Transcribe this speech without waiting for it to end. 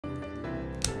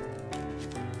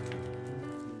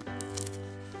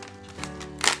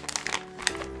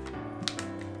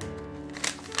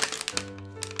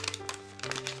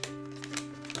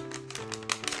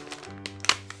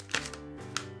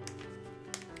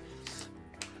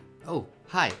Oh,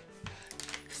 hi!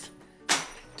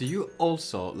 Do you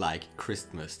also like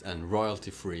Christmas and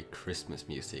royalty-free Christmas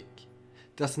music?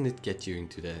 Doesn't it get you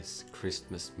into this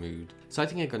Christmas mood? So I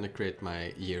think I'm gonna create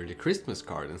my yearly Christmas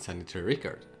card and send it to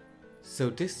Richard. So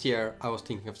this year I was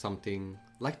thinking of something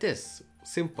like this,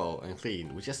 simple and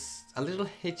clean, with just a little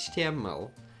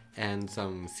HTML and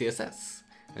some CSS,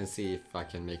 and see if I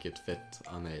can make it fit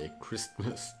on a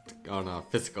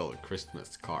physical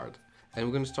Christmas card. And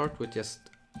we're gonna start with just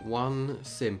one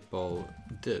simple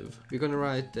div. We're gonna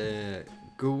write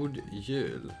God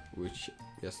Jul, which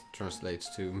just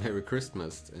translates to Merry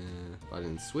Christmas, but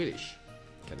in Swedish.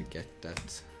 Gotta get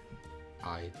that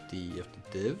ID of the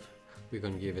div. We're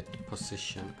gonna give it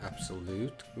position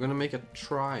absolute. We're gonna make a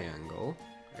triangle,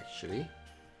 actually.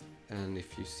 And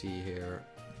if you see here,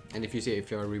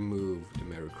 if I remove the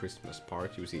Merry Christmas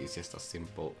part, you see it's just a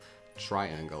simple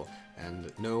triangle.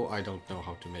 And no, I don't know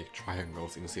how to make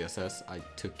triangles in CSS. I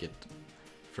took it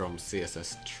from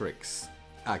CSS tricks.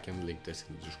 I can link this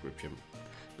in the description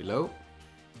below.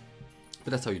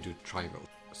 But that's how you do triangle.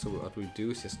 So what we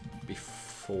do is just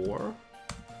before,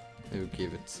 and we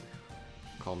give it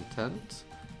content,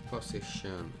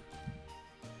 position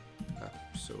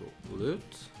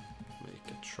absolute,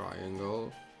 make a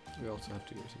triangle. We also have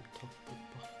to give some top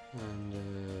and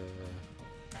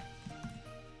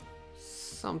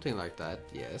something like that,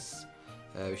 yes.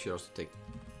 We should also take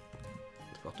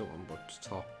the bottom one, but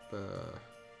top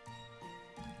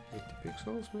 80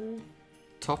 pixels maybe.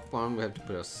 Top one we have to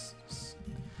put a Z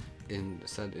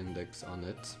index on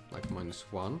it, like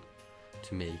 -1,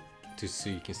 so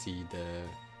you can see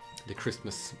the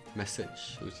Christmas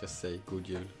message, which just say Good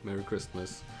Jul, Merry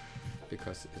Christmas,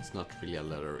 because it's not really a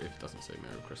letter if it doesn't say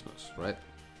Merry Christmas, right?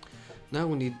 Now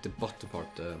we need the bottom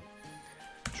part, the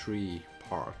tree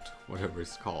part, whatever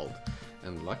it's called,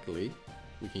 and luckily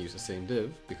we can use the same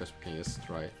div because we can just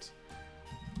write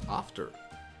after.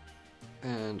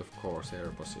 And of course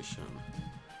here position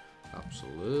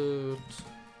absolute.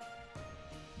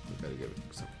 We gotta give it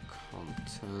some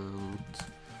content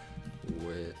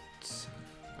with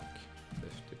like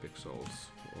 50 pixels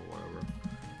or whatever,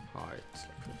 height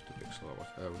like 50 pixels or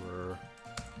whatever,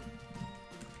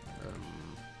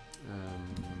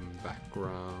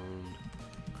 background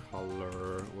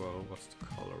color, well, what's the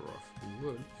color of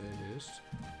wood? It is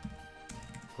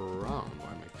brown.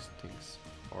 Why makes things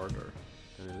harder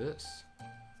than it is?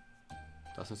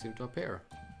 Doesn't seem to appear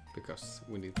because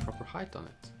we need proper height on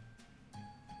it.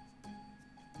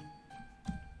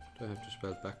 Do I have to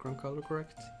spell background color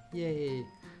correct? Yay!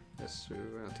 That's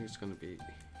true. I think it's gonna be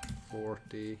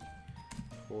 40,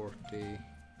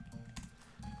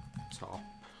 top.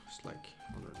 It's like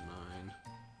 109.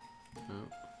 No.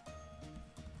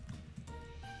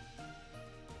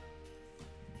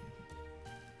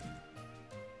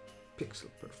 Pixel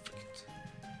perfect.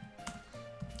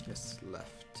 Yes,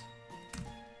 left.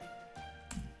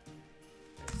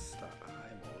 Yes,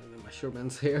 I'm all in the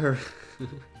measurements here.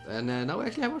 And now we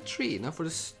actually have a tree. Now for the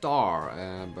star,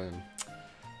 but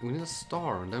we need a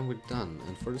star and then we're done.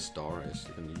 And for the star, I'm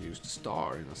actually going to use the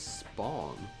star in a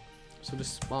spawn. So the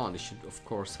spawn, it should of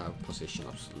course have position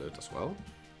absolute as well.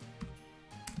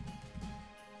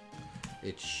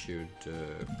 It should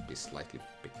be slightly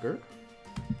bigger.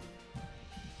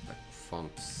 Like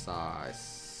font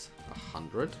size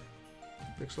 100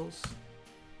 pixels.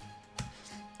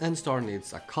 And star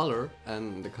needs a color,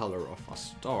 and the color of a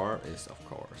star is of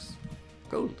course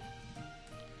gold.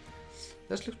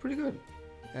 This looks pretty good.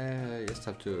 You just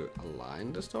have to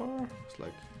align the star. It's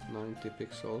like 90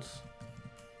 pixels.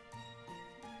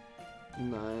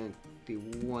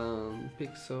 91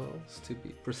 pixels to be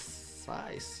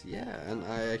precise. Yeah, and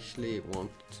I actually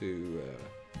want to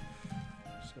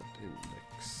set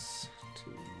index to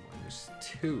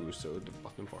 -2 so the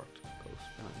bottom part goes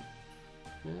behind.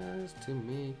 Just to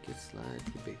make it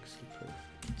slightly pixel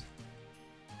perfect.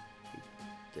 Like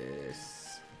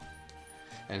this.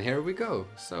 And here we go.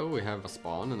 So we have a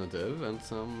spawn and a div and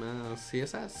some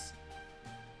CSS.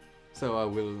 So I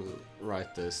will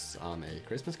write this on a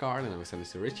Christmas card and I will send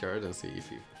it to Richard and see if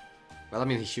he... Well, I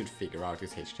mean, he should figure out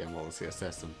his HTML and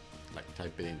CSS and like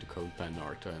type it into CodePen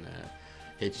or turn a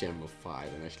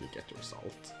HTML5 and actually get the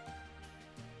result.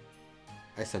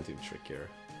 I sent him trickier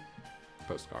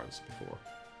postcards before.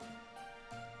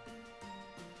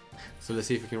 So let's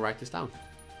see if we can write this down.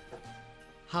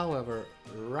 However,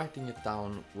 writing it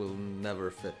down will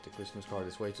never fit. The Christmas card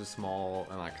is way too small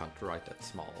and I can't write that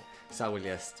small. So I will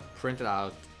just print it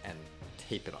out and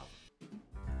tape it on.